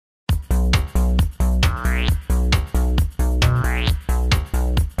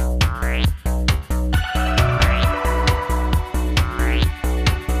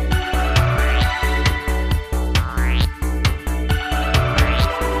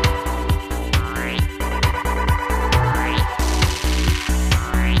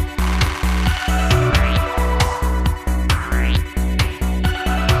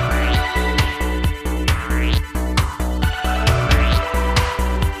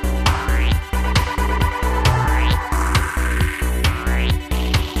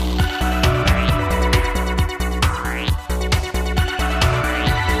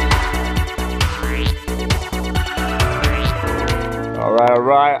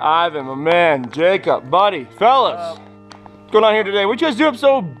Ivan, my man, Jacob, buddy, fellas. What's going on here today? What you guys do up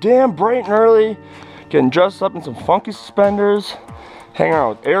so damn bright and early? Getting dressed up in some funky suspenders, hanging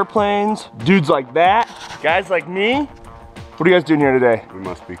around with airplanes, dudes like that, guys like me. What are you guys doing here today? We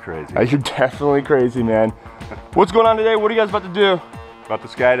must be crazy. You're definitely crazy, man. What's going on today? What are you guys about to do? About to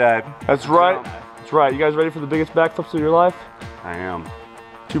skydive. That's right. That's right. You guys ready for the biggest backflips of your life? I am.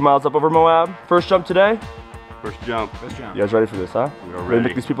 2 miles up over Moab. First jump today? First jump. First jump. You guys ready for this, huh? We are Ready to ready.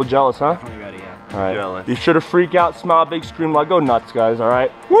 make these people jealous, huh? Definitely ready, yeah. All right. Jealous. Be sure to freak out, smile big, scream loud, go nuts, guys, all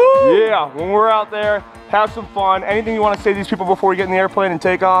right? Woo! Yeah, when we're out there, have some fun. Anything you want to say to these people before we get in the airplane and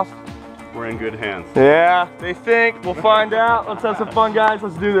take off? We're in good hands. Yeah, they think. We'll find out. Let's have some fun, guys.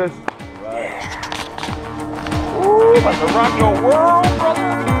 Let's do this. Right. Woo, about to rock your world, brother.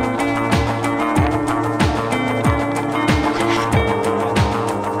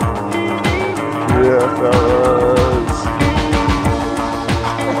 Yeah, fellas.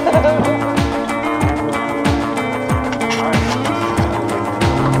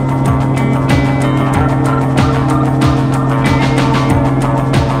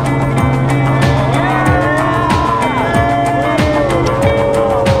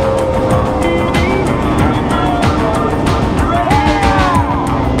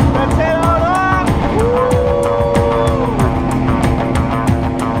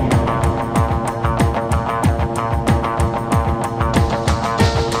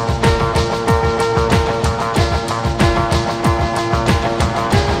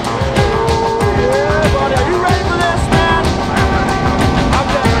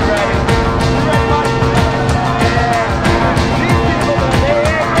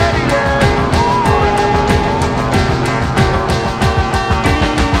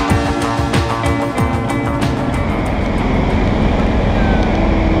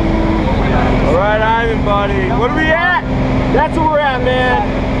 Buddy, what are we at? That's where we're at, man.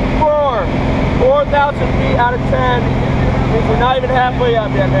 4,000 feet out of 10. Means we're not even halfway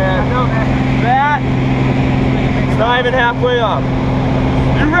up yet, man. That is not even halfway up.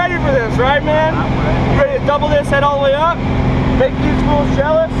 You ready for this, right, man? You ready to double this, head all the way up? Make these fools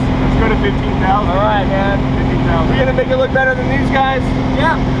jealous? Let's go to 15,000. All right, man. 15,000. We're gonna make it look better than these guys.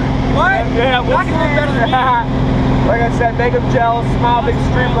 Yeah. What? Yeah, we'll Not gonna look better than me. Like I said, make them jealous, smile big,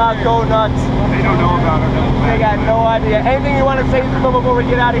 scream loud, go nuts. They don't know about it. They got no idea. Anything you want to say to them before we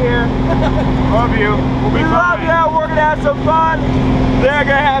get out of here? Love you. We'll be We love fine. you. We're gonna have some fun. They're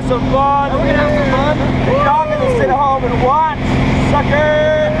gonna have some fun. We're gonna have some fun. And y'all gonna sit home and watch.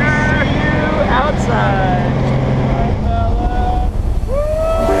 Suckers. See you outside.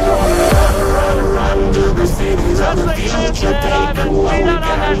 Just like this, man, I've been seen out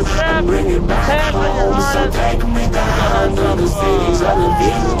on that strap. Hands on your harness.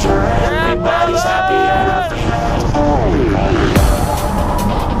 Everybody's happy and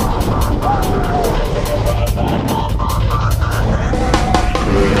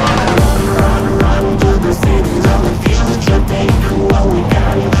run to the cities of the future. Take what we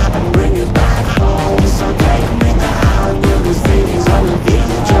got and bring it back home. So take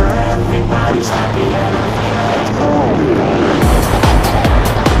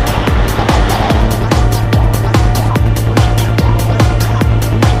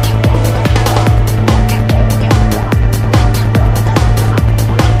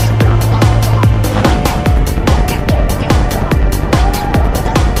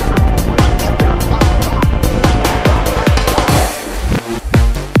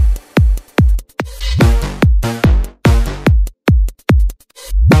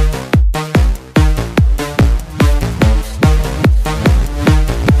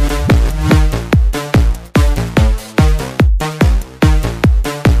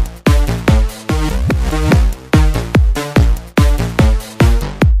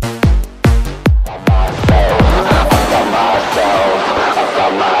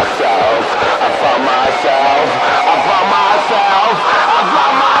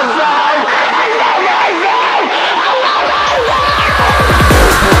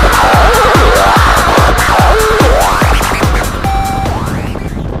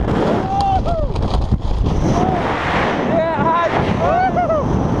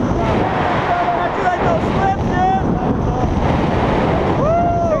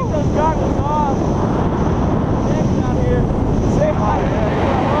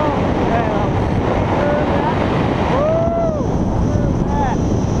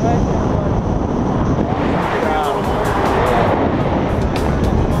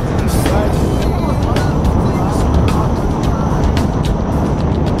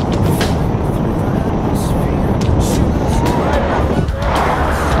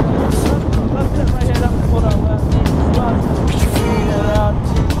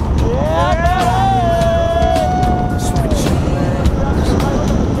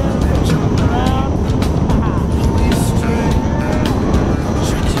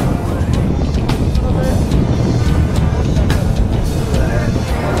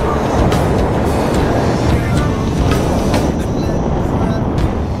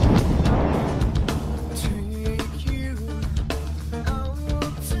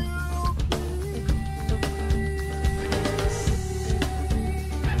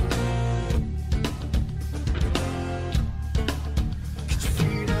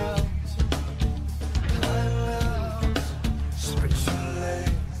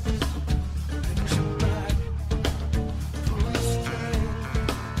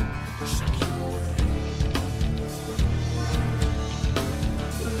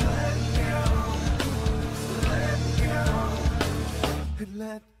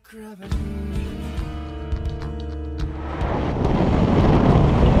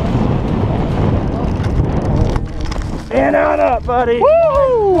And on up, buddy.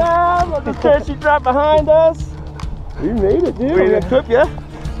 Woo! Look at the parachute drop behind us. We made it, dude. We're gonna clip ya.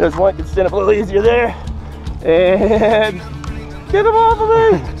 There's one can stand up a little easier there. And get him off of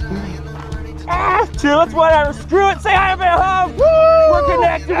me. Ah, 2, let's whatever. Screw it. Say hi to me at home. Woo! We're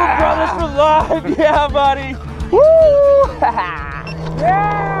connected with brothers for life. Yeah, buddy. Woo!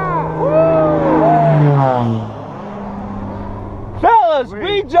 Yeah! Woo! Fellas,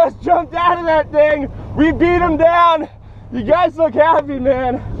 we just jumped out of that thing. We beat him down. You guys look happy,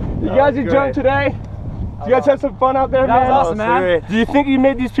 man. You guys who jumped today? You guys have some fun out there, man? That was awesome, man. Do you think you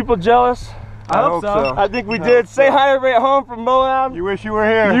made these people jealous? I hope so. I think we did. Say hi to everybody at home from Moab. You wish you were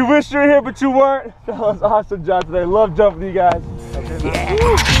here. You wish you were here, but you weren't. That was awesome job today. Love jumping with you guys. Okay,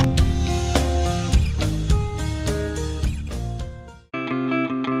 yeah.